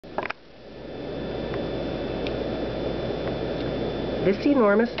This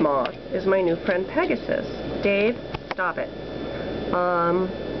enormous moth is my new friend Pegasus. Dave, stop it.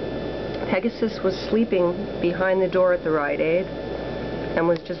 Pegasus was sleeping behind the door at the Rite Aid and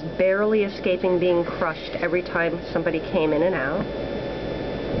was just barely escaping being crushed every time somebody came in and out.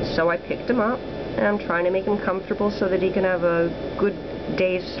 So I picked him up and I'm trying to make him comfortable so that he can have a good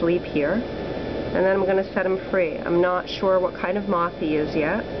day's sleep here. And then I'm going to set him free. I'm not sure what kind of moth he is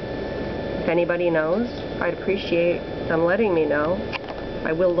yet. If anybody knows, I'd appreciate them letting me know.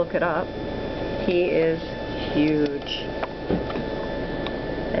 I will look it up. He is huge.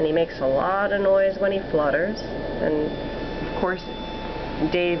 And he makes a lot of noise when he flutters. And of course,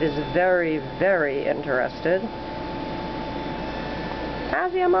 Dave is very, very interested.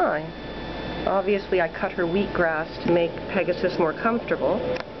 As am I. Obviously, I cut her wheatgrass to make Pegasus more comfortable.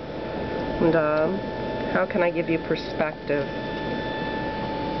 And how can I give you perspective?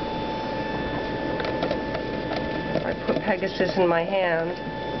 If I put Pegasus in my hand,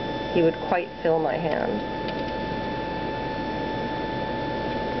 he would quite fill my hand.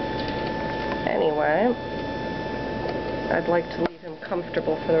 Anyway, I'd like to leave him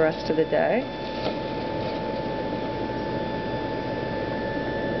comfortable for the rest of the day.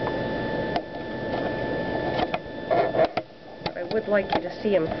 I would like you to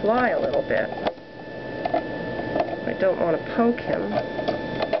see him fly a little bit. I don't want to poke him.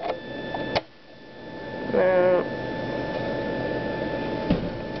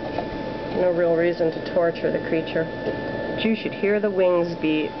 No real reason to torture the creature. But you should hear the wings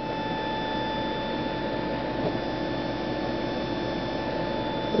beat.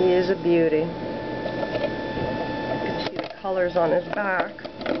 He is a beauty. You can see the colors on his back.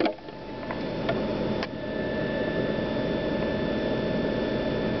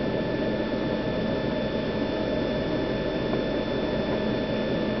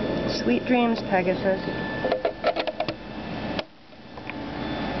 Sweet dreams, Pegasus.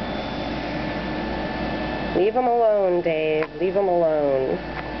 Leave him alone, Dave. Leave him alone.